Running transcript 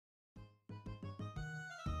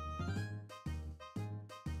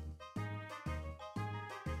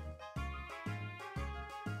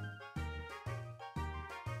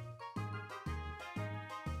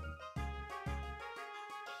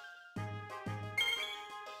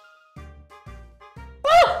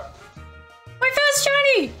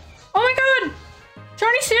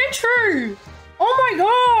Sandshrew! Oh my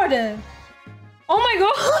god! Oh my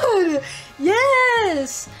god!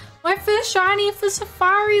 Yes! My first shiny for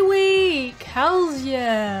Safari Week! Hells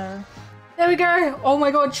yeah! There we go! Oh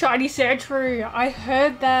my god, shiny Sandshrew! I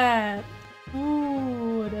heard that!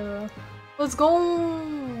 Good. Let's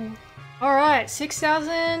go! Alright,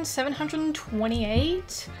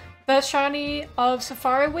 6,728. First shiny of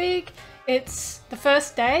Safari Week. It's the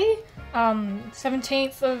first day,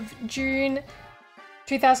 17th of June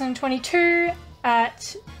 2022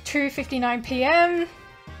 at 2:59 PM.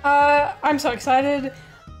 I'm so excited.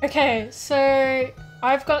 Okay, so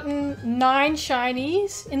I've gotten 9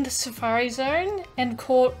 shinies in the Safari Zone and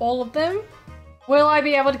caught all of them. Will I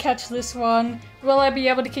be able to catch this one? Will I be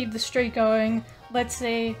able to keep the streak going? Let's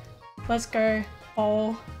see. Let's go.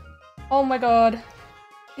 Oh. Oh my god.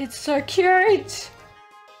 It's so cute!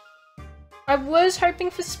 I was hoping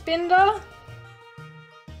for Spinder.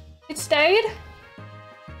 It stayed?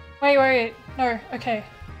 Wait. No, okay.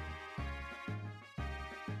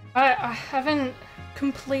 I haven't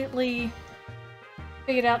completely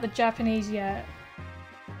figured out the Japanese yet.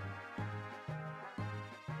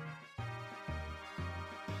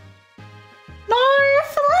 No!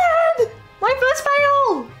 Fled! My first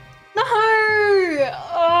fail! No!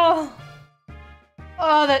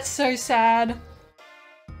 Oh, that's so sad.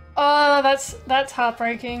 Oh, that's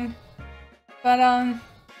heartbreaking. But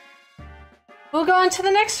we'll go on to the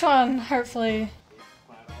next one, hopefully.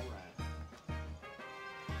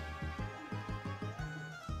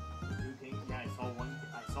 Yeah, I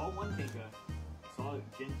saw one Tinker. I saw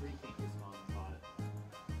Gen 3 Tinkers on, but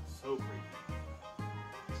so pretty.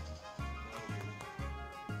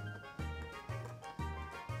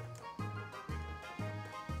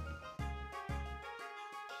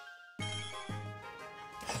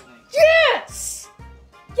 Yes!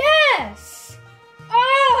 Yes!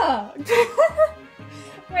 Ah!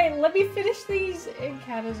 Wait, let me finish these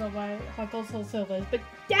encounters on my Hypulsal Silvers, but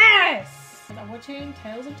yes! I'm watching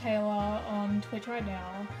Tales of Taylor on Twitch right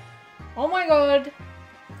now. Oh my god!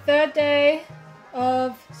 3rd day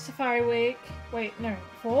of Safari Week. Wait, no,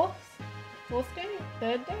 4th? 4th day?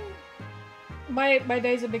 3rd day? My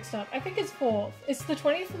days are mixed up. I think it's 4th. It's the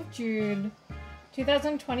 20th of June,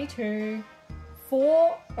 2022.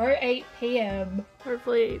 4:08 PM.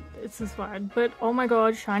 Hopefully this is fine. But oh my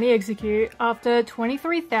god, shiny Exeggcute after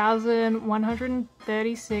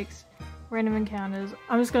 23,136 random encounters.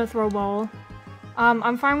 I'm just gonna throw a ball.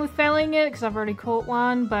 I'm fine with failing it because I've already caught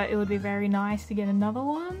one, but it would be very nice to get another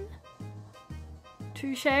one.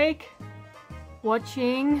 2 shake.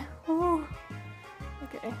 Watching. Ooh.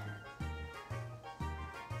 Okay.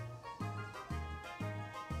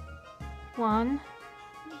 1.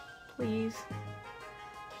 Please.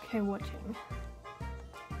 Okay, watching.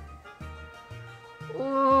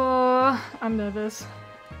 Oh, I'm nervous.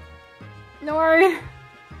 No!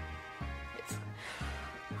 It's...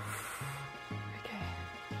 Okay.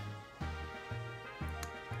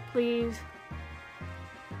 Please.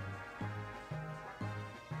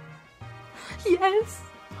 Yes!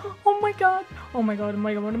 Oh my god! Oh my god, oh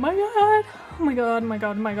my god, oh my god! Oh my god, oh my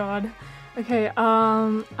god, oh my god. Okay,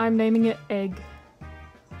 I'm naming it Egg.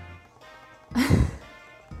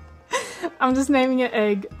 I'm just naming it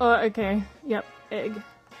Egg. Oh, okay. Yep, Egg.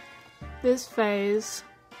 This phase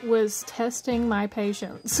was testing my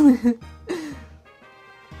patience.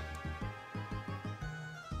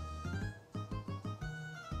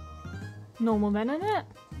 Normal Venonat.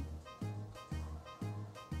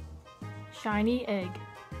 Shiny Egg.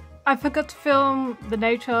 I forgot to film the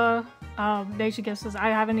nature guesses. I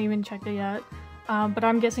haven't even checked it yet. But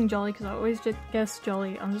I'm guessing Jolly because I always just guess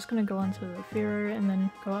Jolly. I'm just gonna go on to the Firo and then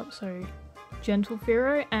go up. So, Gentle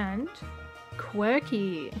Firo and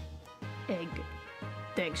Quirky Egg.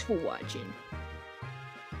 Thanks for watching.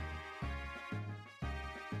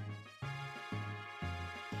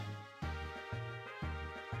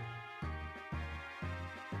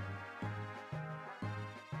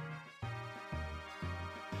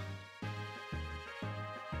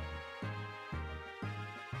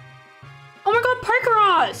 Oh my god,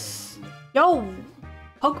 PokéRus! Yo!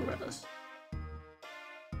 PokéRus.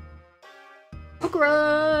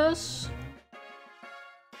 PokéRus!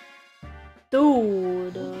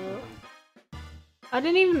 Dude. I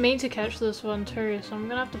didn't even mean to catch this one too, so I'm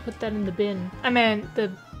gonna have to put that in the bin. I meant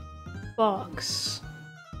the box.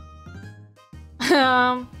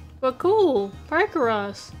 But cool.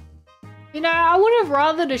 PokéRus. You know, I would have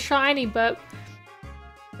rathered a shiny, but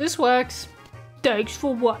this works. Thanks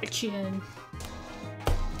for watching.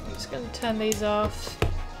 I'm just gonna turn these off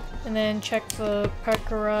and then check for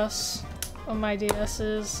PokéRus on my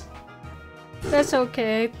DS's. That's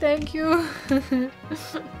okay, thank you.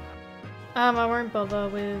 I won't bother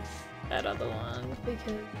with that other one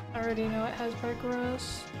because I already know it has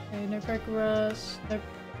PokéRus. Okay, no PokéRus. No.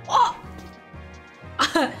 Oh!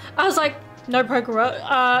 I was like, no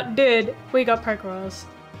PokéRus. Dude, we got PokéRus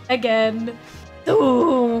again.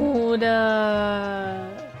 Dude.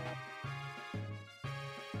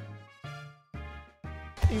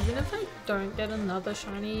 Even if I don't get another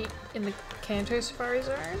shiny in the Kanto Safari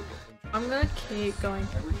Zone, I'm gonna keep going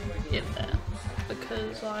in there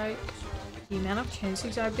because, like, the amount of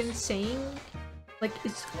chances I've been seeing, like,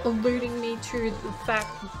 it's alluding me to the fact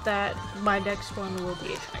that my next one will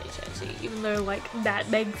be a shiny Chansey, even though, like, that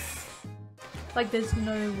makes, like, there's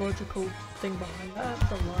no logical thing behind that,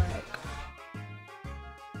 but, like,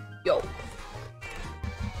 yo.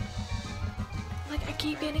 Like, I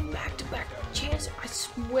keep getting back-to-back chance. I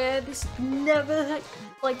swear this never,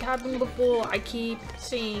 like, happened before. I keep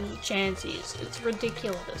seeing Chanseys. It's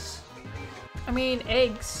ridiculous. I mean,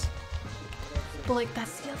 eggs. But, like,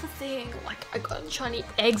 that's the other thing. Like, I got a shiny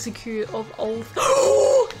Exeggcute of old.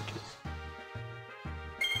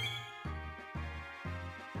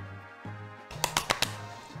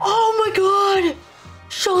 Oh my god!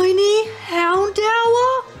 Shiny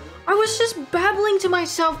Houndour? I was just babbling to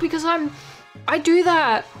myself because I do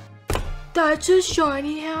that. That's a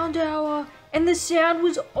shiny Houndour. And the sound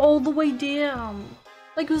was all the way down.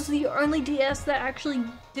 Like, it was the only DS that actually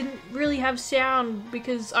didn't really have sound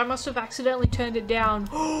because I must have accidentally turned it down.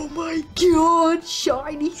 Oh my god,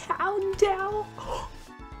 shiny Houndour.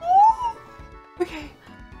 Okay.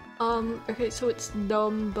 Okay, so it's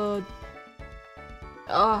number...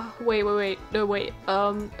 wait. No, wait.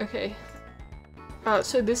 Okay.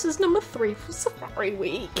 So this is number 3 for Safari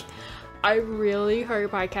Week. I really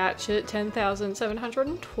hope I catch it.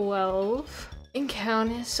 10,712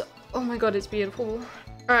 encounters. Oh my god, it's beautiful.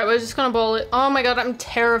 Alright, we're just gonna bowl it. Oh my god, I'm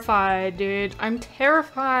terrified, dude. I'm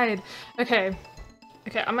terrified. Okay.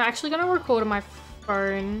 Okay, I'm actually gonna record on my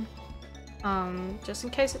phone. Just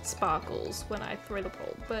in case it sparkles when I throw the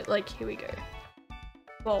bowl. But, like, here we go.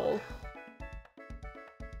 Bowl.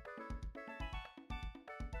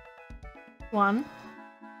 1.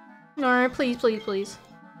 No, please, please, please.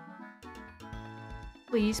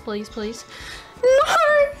 Please, please, please. No!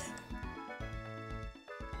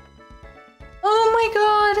 Oh my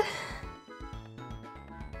god!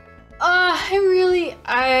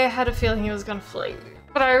 I had a feeling he was gonna flee,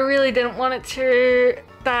 but I really didn't want it to.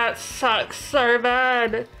 That sucks so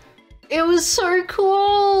bad. It was so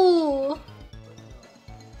cool!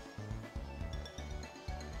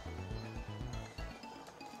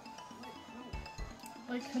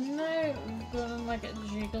 Like, couldn't I go on like a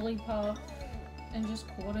Jigglypuff and just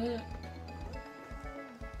caught it?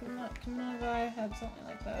 Couldn't I have had something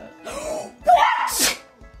like that? What?!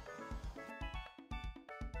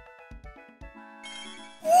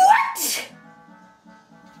 What?!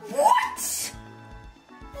 What?!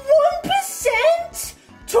 1%?!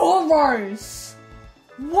 Tauros!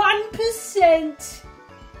 1%!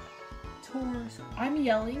 Tauros. I'm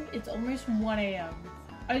yelling, it's almost 1 AM.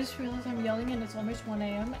 I just realized I'm yelling and it's almost 1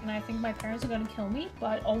 AM and I think my parents are gonna kill me,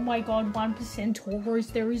 but oh my god, 1%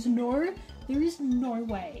 Tauros, there is no way. There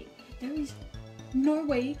is no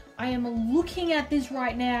way I am looking at this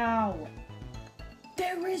right now.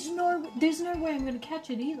 There's no way I'm gonna catch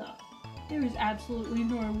it either. There is absolutely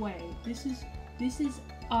no way. This is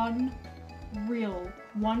unreal.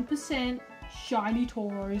 1% shiny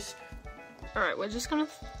Tauros. Alright, we're just gonna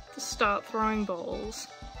start throwing balls.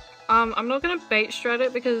 I'm not gonna bait strat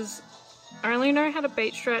it because I only know how to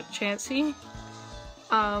bait strat Chansey.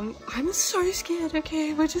 I'm so scared,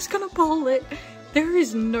 okay? We're just gonna bowl it. There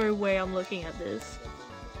is no way I'm looking at this.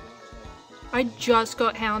 I just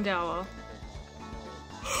got Houndour.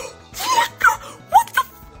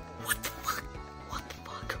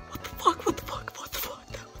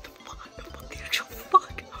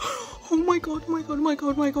 Oh my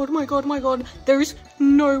god. There is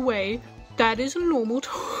no way. That is a normal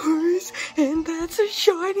Tauros, and that's a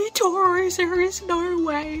shiny Tauros. There is no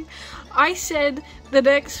way. I said the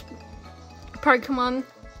next Pokemon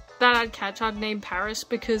that I'd catch, I'd name Paris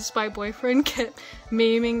because my boyfriend kept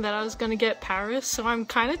memeing that I was gonna get Paris, so I'm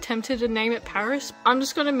kind of tempted to name it Paris. I'm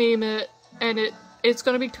just gonna meme it, and it's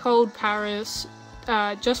gonna be called Paris,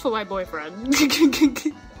 just for my boyfriend.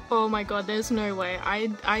 Oh my god, there's no way.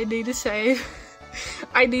 I need to save.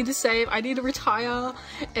 I need to save. I need to retire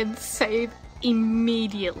and save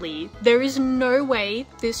immediately. There is no way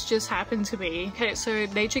this just happened to me. Okay, so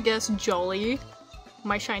nature guess Jolly,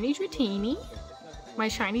 my shiny Dratini, my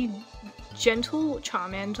shiny gentle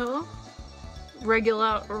Charmander,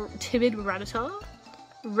 regular timid Rattata,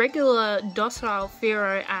 regular docile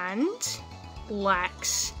Fearow and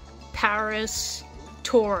Lax, Paris,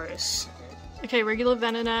 Tauros. Okay, regular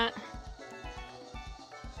Venonat.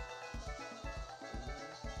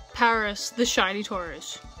 Paris, the shiny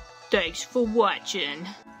Tauros. Thanks for watching.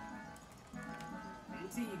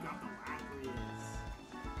 Fancy, you got the Lapras.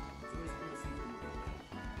 It's always cool to see them go there.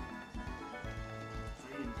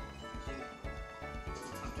 Sorry, it's a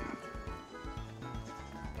tough chapter.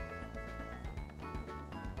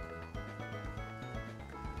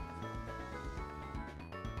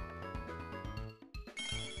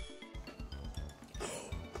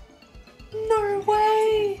 No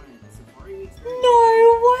way!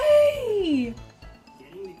 No way!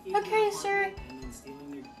 Okay, so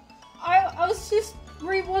I was just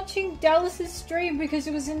rewatching Dallas's stream because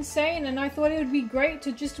it was insane and I thought it would be great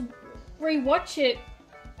to just rewatch it.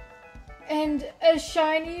 And a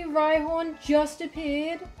shiny Rhyhorn just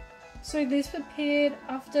appeared. So this appeared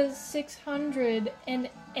after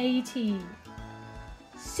 680.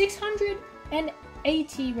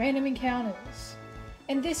 680 random encounters.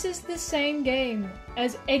 And this is the same game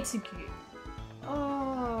as Exeggcute.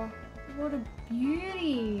 Oh, what a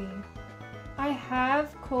beauty. I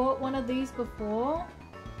have caught one of these before.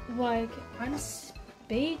 Like, I'm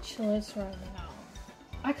speechless right now.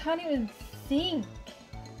 I can't even think.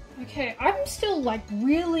 Okay, I'm still like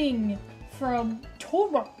reeling from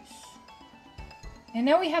Tauros. And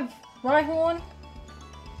now we have Rhyhorn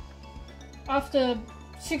after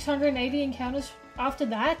 680 encounters after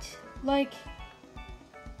that. Like,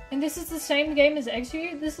 and this is the same game as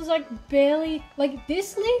Exeggcute. This is like barely, like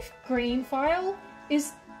this leaf green file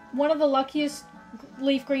is one of the luckiest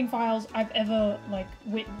leaf green files I've ever like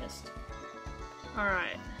witnessed.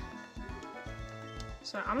 Alright.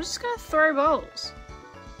 So I'm just gonna throw balls.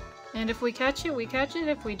 And if we catch it, we catch it.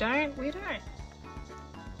 If we don't, we don't.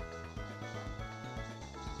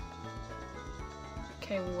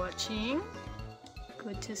 Okay, watching.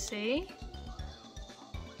 Good to see.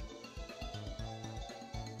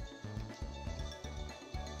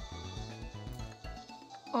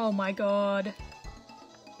 Oh my god.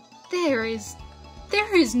 There is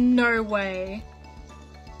no way.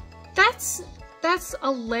 That's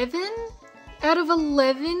 11 out of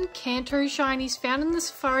 11 Kanto shinies found in the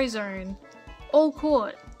Safari Zone. All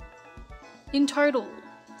caught. In total.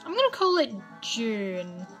 I'm gonna call it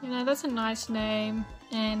June. You know, that's a nice name.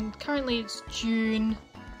 And currently it's June.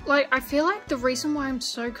 Like, I feel like the reason why I'm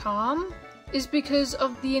so calm is because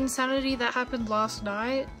of the insanity that happened last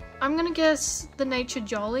night. I'm gonna guess the nature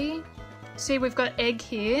Jolly. See, we've got Egg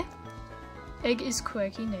here. Egg is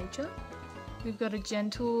quirky nature. We've got a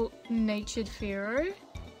gentle natured Fearow.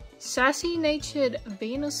 Sassy natured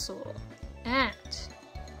Venusaur. And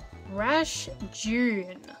Rash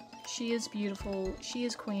June. She is beautiful. She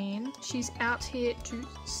is queen. She's out here to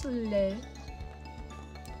slay.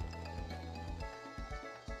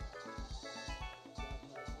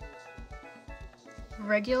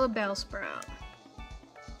 Regular Bellsprout.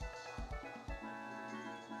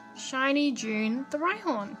 Shiny June, the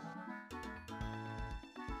Rhyhorn.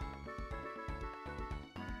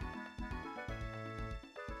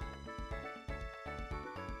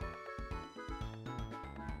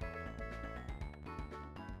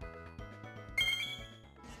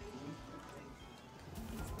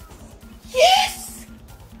 Yes!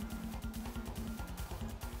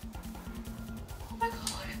 Oh my god.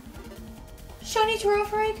 Shiny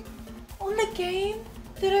Girafarig on the game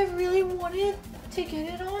that I really wanted to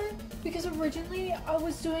get it on, because originally I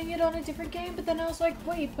was doing it on a different game, but then I was like,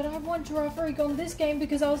 wait, but I want Girafarig on this game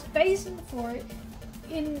because I was basing for it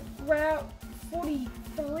in Route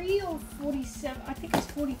 43 or 47. I think it's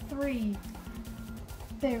 43.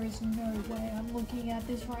 There is no way. I'm looking at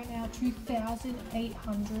this right now.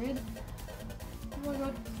 2,800. Oh my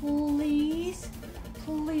god, please.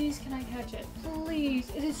 Please, can I catch it? Please.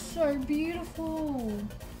 It is so beautiful.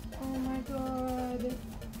 Oh my god.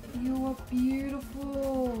 You are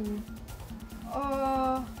beautiful.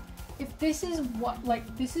 If this is what,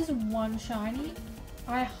 like, this is one shiny,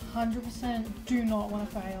 I 100% do not want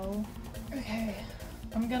to fail. Okay,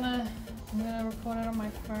 I'm gonna record it on my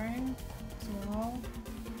phone as well.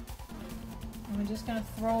 And we're just gonna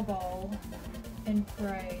throw a ball and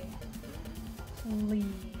pray.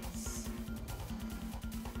 Please.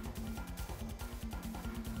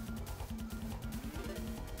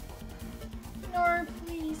 No,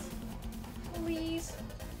 please. Please.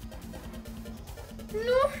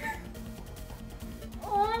 No!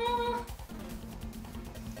 Oh!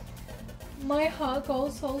 My Heart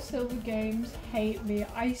Gold Soul Silver games hate me,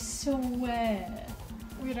 I swear.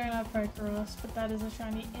 we don't have PokéRus, but that is a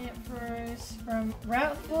shiny Ampharos from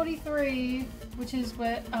Route 43, which is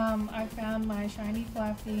where I found my shiny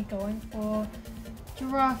Fluffy going for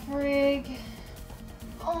Girafarig.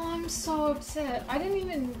 Oh, I'm so upset. I didn't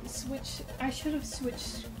even switch. I should have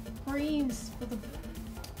switched screens for the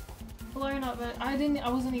Venonat, but I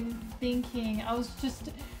wasn't even thinking. I was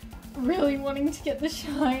just really wanting to get the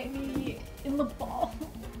shiny in the ball.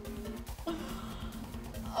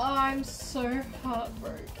 Oh, I'm so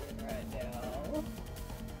heartbroken right now.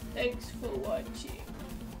 Thanks for watching.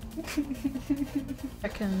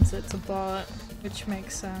 Reckons it's a bot, which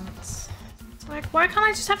makes sense. It's like, why can't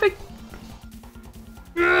I just have a...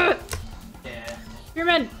 Yeah.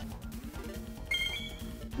 Human!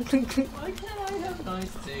 Why can't I have nice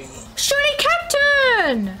things? Shiny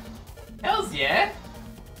Cacturne! Hells yeah!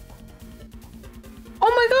 Oh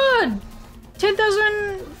my god!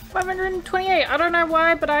 10,528. I don't know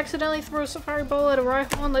why, but I accidentally threw a Safari Ball at a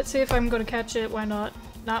Rhyhorn. Let's see if I'm gonna catch it. Why not?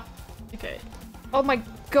 Nah. Okay. Oh my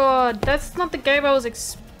god, that's not the game I was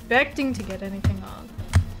expecting to get anything on.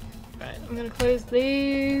 Right, I'm gonna close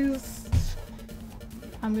these.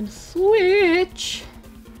 I'm gonna switch.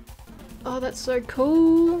 Oh, that's so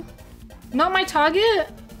cool. Not my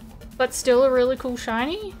target, but still a really cool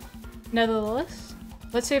shiny. Nevertheless,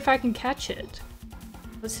 let's see if I can catch it.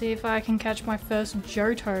 Let's see if I can catch my first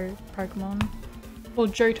Johto Pokemon. Or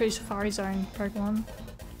Johto Safari Zone Pokemon.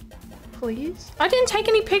 Please? I didn't take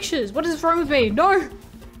any pictures! What is wrong with me? No!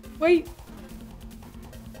 Wait.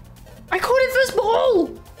 I caught it first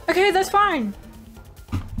ball! Okay, that's fine.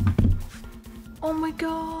 Oh my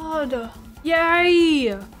god.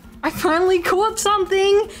 Yay! I finally caught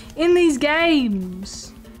something in these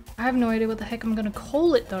games. I have no idea what the heck I'm gonna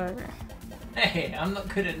call it though. Hey, I'm not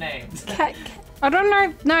good at names. Cat. I don't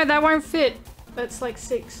know. No, that won't fit. That's like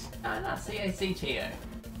 6. No, C-A-C-T-O.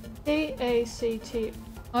 C-A-C-T.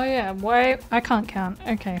 Oh yeah, why? I can't count.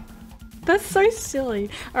 Okay. That's so silly.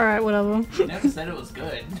 Alright, whatever. You never said it was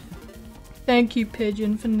good. Thank you,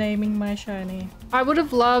 Pigeon, for naming my shiny. I would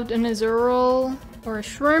have loved an Azurill or a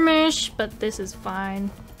Shroomish, but this is fine.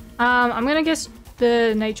 I'm gonna guess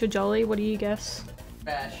the Nature Jolly. What do you guess?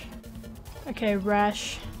 Rash. Okay,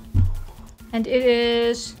 Rash. And it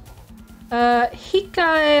is...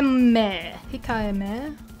 Hikaeme.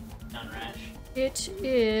 Hikaeme. Non-Rash. It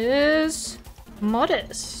is...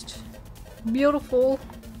 Modest. Beautiful.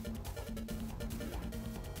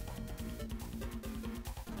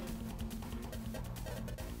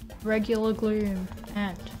 Regular Gloom.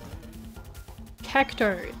 And...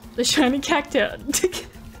 Cacturne. The shiny Cacturne.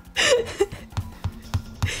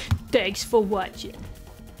 Thanks for watching.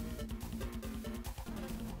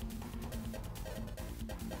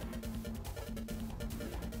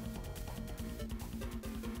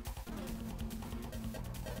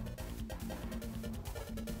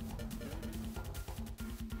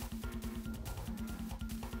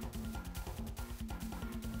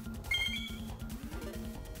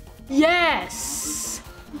 Yes!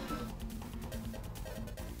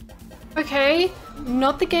 Okay,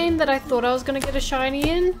 not the game that I thought I was gonna get a shiny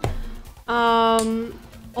in.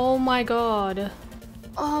 Oh my god.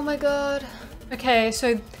 Oh my god. Okay,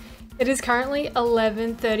 so it is currently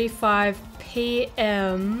 11:35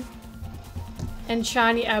 PM and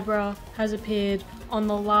shiny Abra has appeared on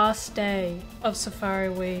the last day of Safari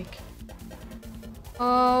Week.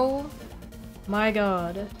 Oh my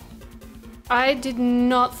god. I did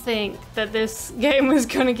not think that this game was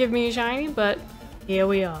gonna give me a shiny, but here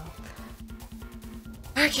we are.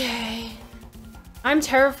 Okay. I'm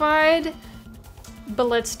terrified, but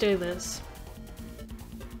let's do this.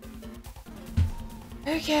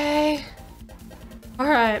 Okay.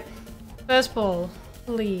 Alright. First ball,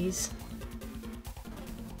 please.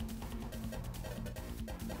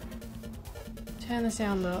 Turn the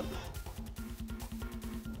sound up.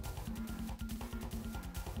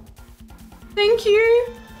 Thank you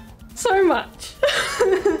so much.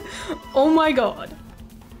 Oh my god.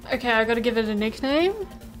 Okay, I gotta give it a nickname.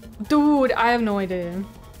 Dude, I have no idea.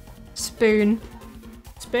 Spoon.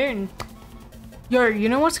 Spoon. Yo, you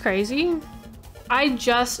know what's crazy? I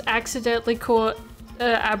just accidentally caught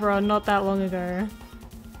Abra not that long ago.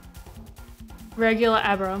 Regular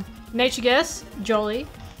Abra. Nature guess? Jolly.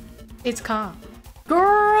 It's calm.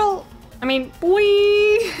 Girl! I mean, boy!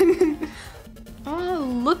 Oh,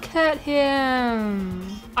 look at him.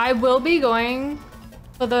 I will be going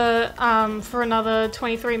for the for another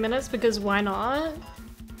 23 minutes because why not?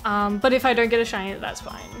 But if I don't get a shiny, that's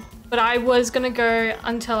fine. But I was gonna go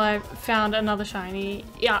until I found another shiny.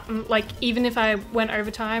 Yeah, like even if I went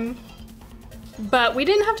overtime. But we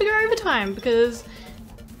didn't have to go overtime because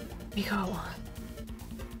we got one.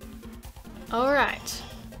 All right,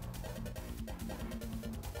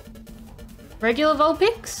 regular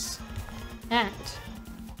Vulpix, and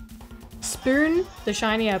Spoon the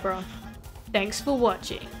shiny Abra. Thanks for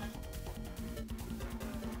watching.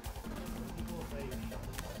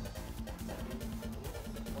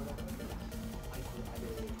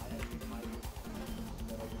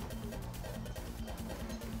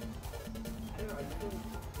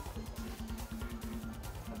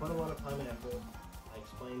 I put a lot of time and effort. I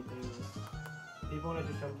explain things. If people want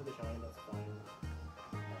to just jump to the shine, that's fine.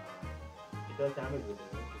 It does damage with it.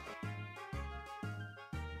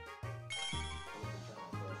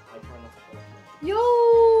 I try not to push it.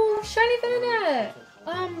 Yo, shiny Venonat!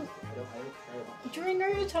 During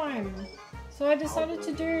overtime. So I decided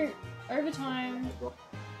to do overtime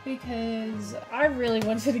because I really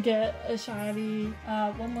wanted to get a shiny,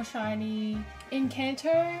 one more shiny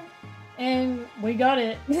Encanto, and we got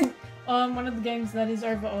it on one of the games that is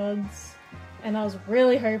over odds, and I was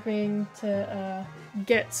really hoping to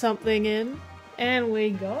get something in, and we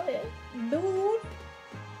got it. Dude!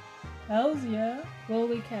 Hells yeah. Will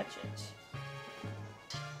we catch it?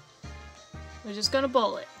 We're just gonna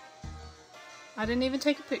bowl it. I didn't even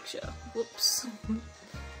take a picture. Whoops.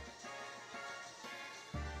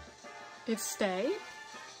 It stayed.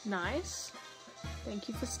 Nice. Thank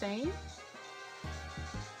you for staying.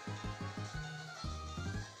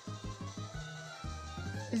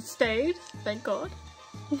 It stayed. Thank God.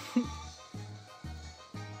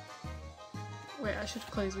 Wait, I should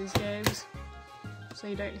close these games so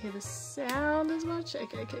you don't hear the sound as much.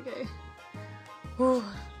 Okay. Ooh.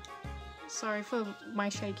 Sorry for my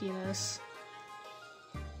shakiness.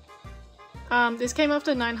 This came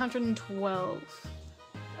after 912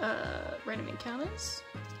 random encounters.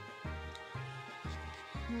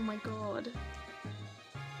 Oh my god.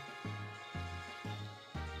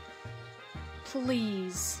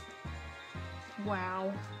 Please.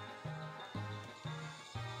 Wow.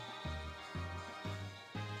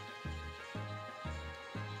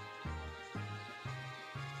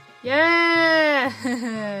 Yes!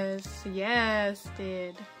 Yes,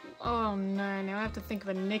 dude. Oh no, now I have to think of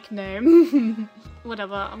a nickname.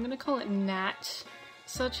 Whatever, I'm gonna call it Nat.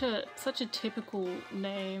 Such a typical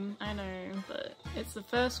name, I know, but it's the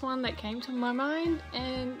first one that came to my mind,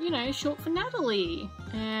 and you know, short for Natalie.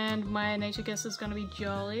 And my nature guess is gonna be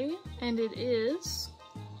Jolly, and it is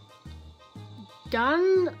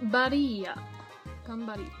Gunbuddy.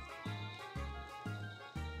 Gunbuddy.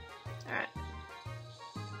 Alright.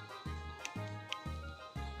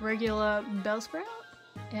 Regular Bellsprout,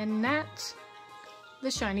 and Nat,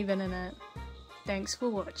 the shiny Venonat. Thanks for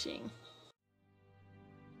watching.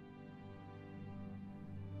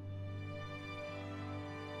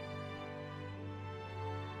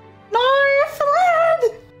 No,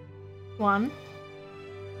 Fled! One.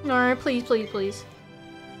 No, please. Please.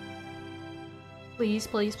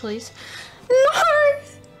 No!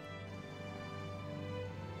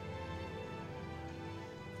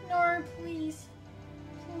 No, please.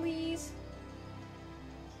 Please.